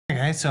Hey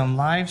guys, so I'm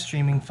live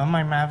streaming from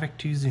my Mavic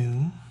to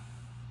Zoom,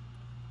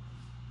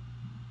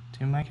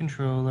 to my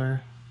controller,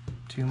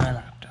 to my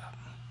laptop.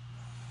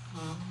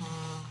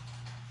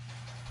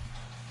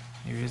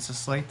 There is a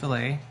slight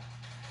delay,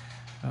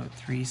 about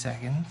 3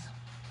 seconds,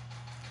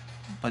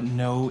 but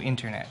no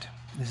internet.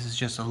 This is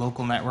just a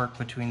local network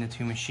between the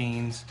two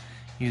machines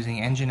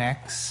using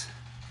NGINX.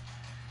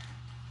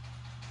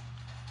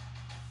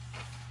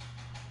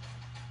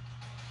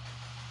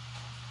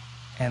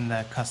 And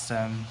the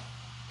custom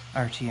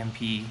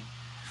RTMP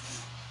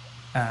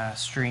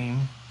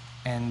stream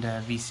and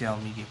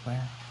VCL media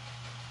player.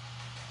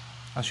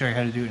 I'll show you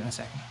how to do it in a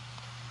second.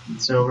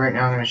 So right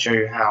now I'm going to show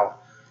you how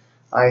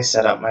I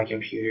set up my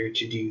computer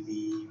to do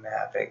the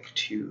Mavic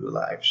 2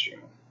 live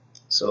stream.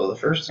 So the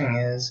first thing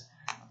is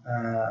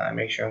I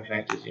make sure I'm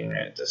connected to the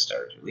internet at the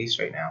start, at least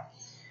right now.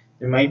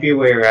 There might be a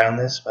way around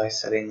this by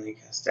setting like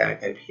a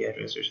static IP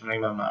address or something,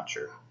 but I'm not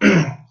sure.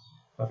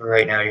 But for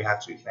right now you have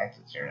to be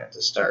connected to the internet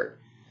to start.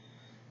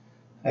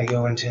 I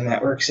go into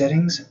network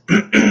settings,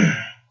 mobile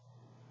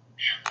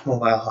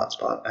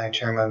hotspot. I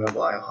turn my mobile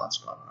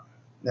hotspot on.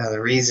 Now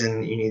the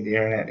reason you need the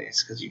internet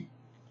is because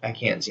I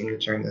can't seem to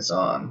turn this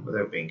on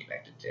without being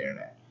connected to the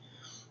internet.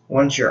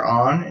 Once you're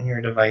on and your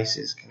device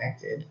is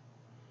connected,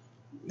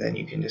 then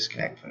you can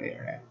disconnect from the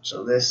internet.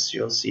 So this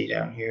you'll see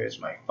down here is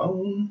my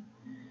phone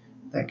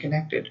that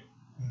connected,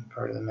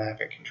 part of the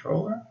Mavic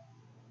controller.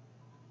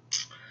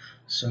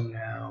 So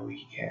now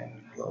we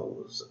can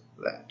close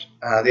that.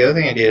 The other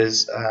thing I did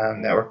is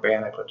network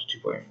band I put to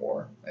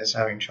 2.4. I was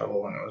having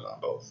trouble when it was on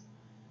both.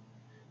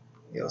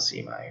 You'll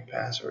see my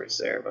passwords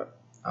there, but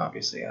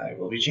obviously I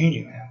will be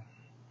changing them.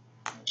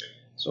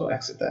 So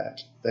exit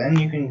that. Then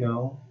you can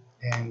go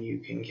and you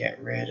can get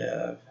rid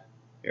of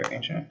your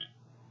internet.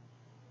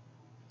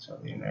 So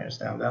the internet is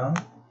now gone.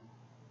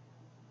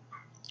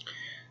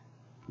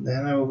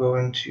 Then I will go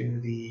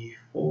into the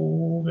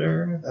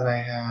folder that I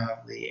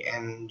have the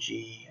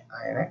NGINX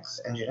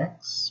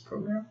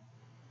program,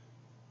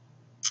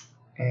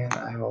 and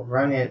I will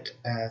run it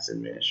as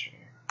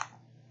administrator.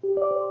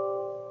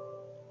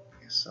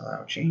 Yes,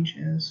 allow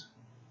changes.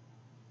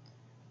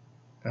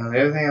 Now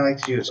the other thing I like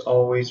to do is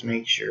always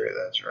make sure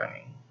that's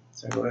running.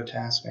 So I go to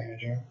Task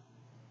Manager,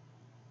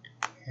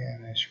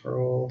 and I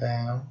scroll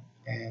down,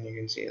 and you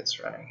can see it's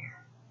running here.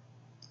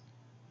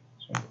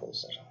 So I'm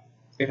close that up.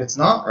 If it's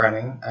not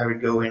running, I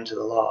would go into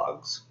the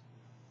logs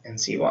and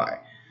see why.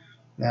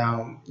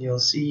 Now you'll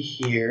see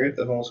here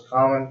the most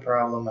common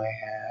problem I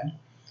had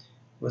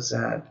was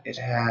that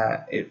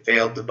it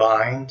failed to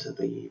bind to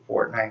the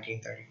port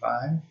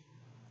 1935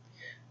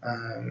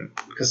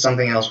 because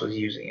something else was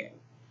using it.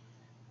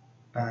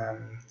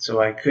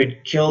 So I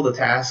could kill the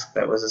task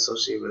that was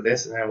associated with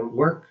this and that would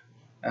work,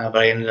 but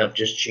I ended up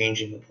just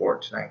changing the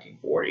port to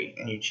 1940,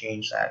 and you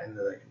change that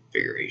into the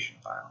configuration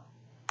file.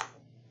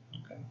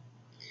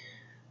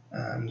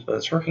 But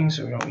it's working,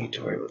 so we don't need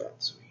to worry about that,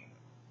 so we can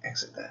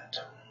exit that.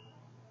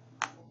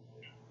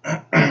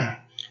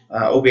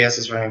 OBS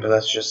is running, but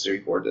that's just to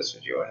record this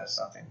video. It has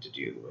nothing to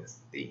do with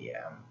the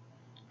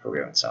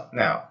program itself.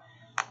 Now,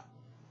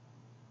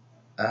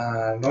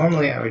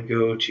 normally I would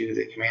go to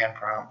the command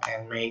prompt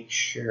and make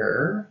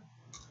sure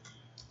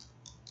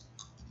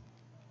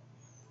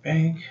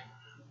and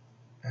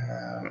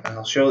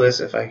I'll show this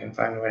if I can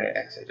find a way to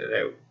exit it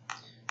out.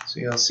 So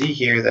you'll see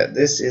here that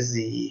this is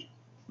the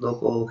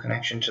local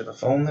connection to the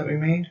phone that we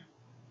made,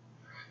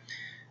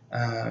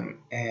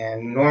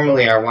 and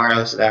normally our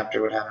wireless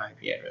adapter would have an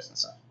IP address and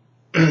stuff.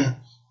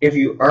 If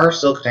you are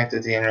still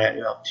connected to the internet,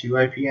 you have 2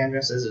 IP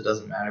addresses. It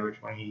doesn't matter which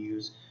one you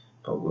use,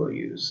 but we'll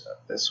use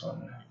this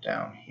one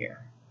down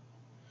here.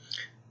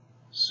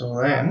 So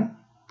then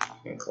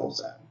you can close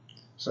that.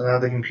 So now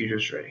the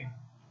computer's ready.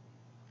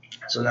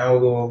 So now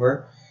we'll go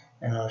over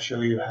and I'll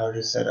show you how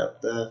to set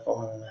up the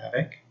phone in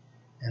Mavic,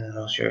 and then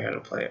I'll show you how to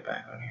play it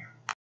back on here.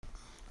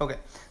 Okay,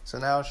 so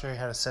now I'll show you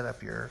how to set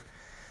up your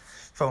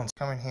phone.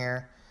 Come in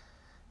here,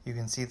 you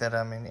can see that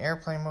I'm in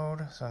airplane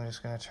mode, so I'm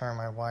just going to turn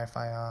my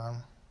Wi-Fi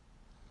on,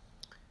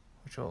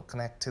 which will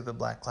connect to the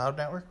Black Cloud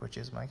network, which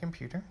is my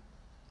computer.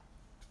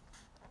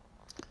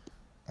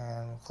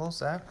 And we'll close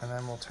that, and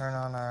then we'll turn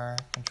on our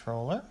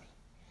controller,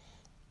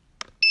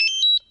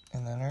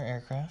 and then our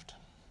aircraft.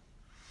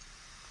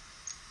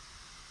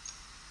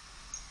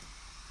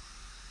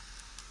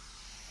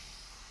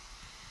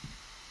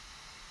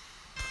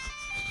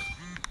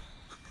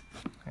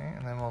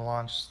 And then we'll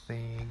launch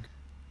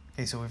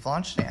okay, so we've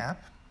launched the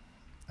app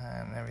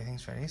and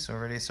everything's ready, so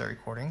we're ready to start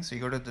recording. So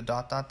you go to the ...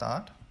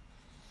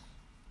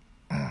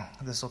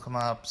 This will come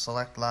up,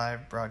 select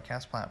live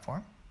broadcast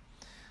platform,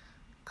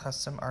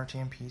 custom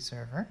RTMP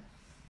server.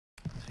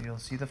 So you'll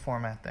see the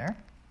format there,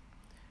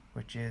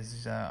 which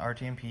is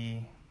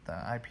RTMP,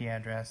 the IP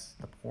address,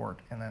 the port,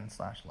 and then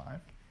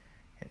 /live.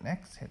 Hit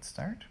next, hit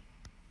start.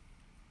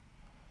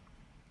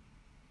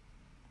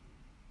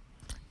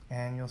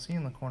 And you'll see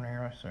in the corner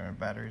here, sorry, our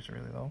batteries are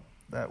really low,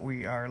 that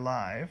we are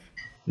live.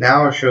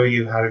 Now I'll show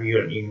you how to view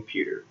it on your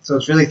computer. So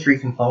it's really 3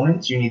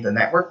 components. You need the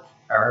network,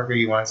 however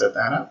you want to set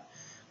that up,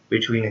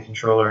 between the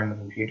controller and the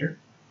computer.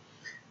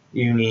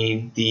 You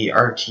need the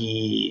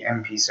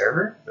RTMP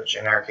server, which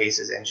in our case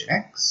is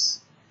NGINX,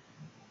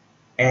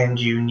 and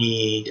you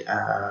need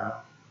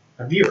a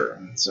viewer.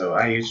 So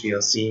I use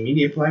VLC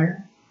Media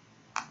Player.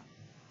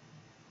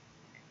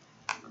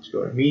 Let's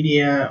go to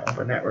Media,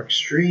 open Network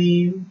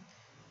Stream,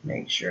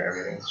 make sure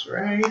everything's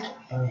right,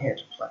 and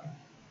hit play.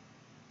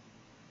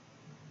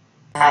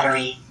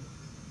 Battery.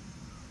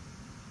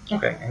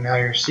 Okay, and now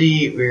you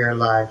see we are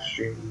live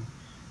streaming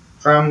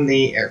from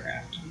the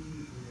aircraft.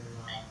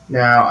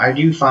 Now I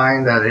do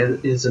find that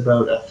it is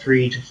about a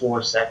 3 to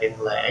 4 second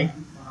lag,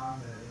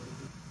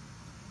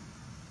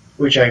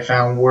 which I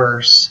found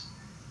worse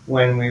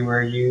when we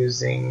were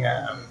using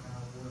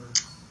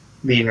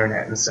the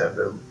internet instead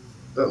of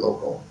the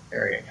local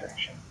area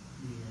connection.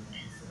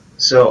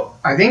 So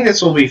I think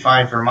this will be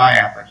fine for my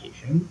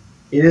application.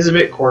 It is a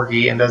bit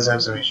quirky and does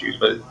have some issues,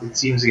 but it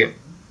seems to get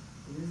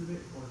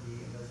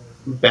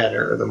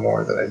better the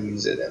more that I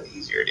use it and the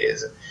easier it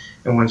is.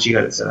 And once you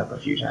got it set up a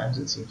few times,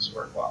 it seems to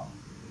work well.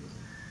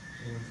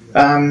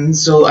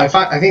 So I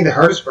think the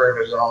hardest part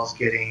of it all is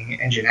getting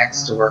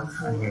NGINX to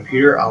work on your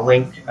computer. I'll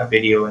link a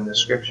video in the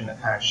description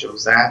that kind of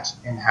shows that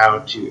and how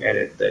to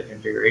edit the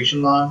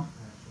configuration log.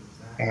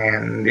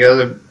 And the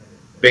other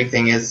big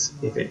thing is,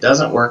 if it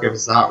doesn't work, if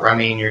it's not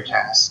running in your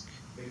task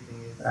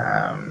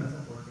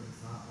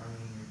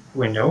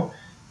window,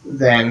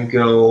 then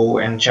go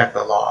and check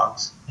the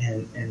logs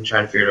and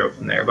try to figure it out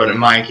from there. But in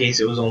my case,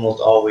 it was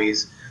almost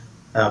always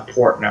a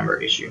port number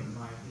issue.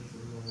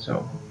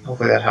 So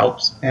hopefully that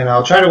helps. And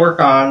I'll try to work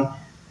on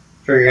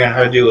figuring out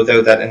how to do it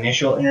without that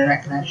initial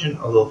internet connection,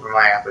 although for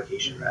my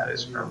application that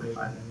is probably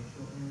fine.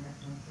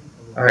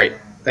 Alright,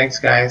 thanks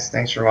guys.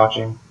 Thanks for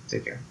watching.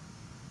 Take care.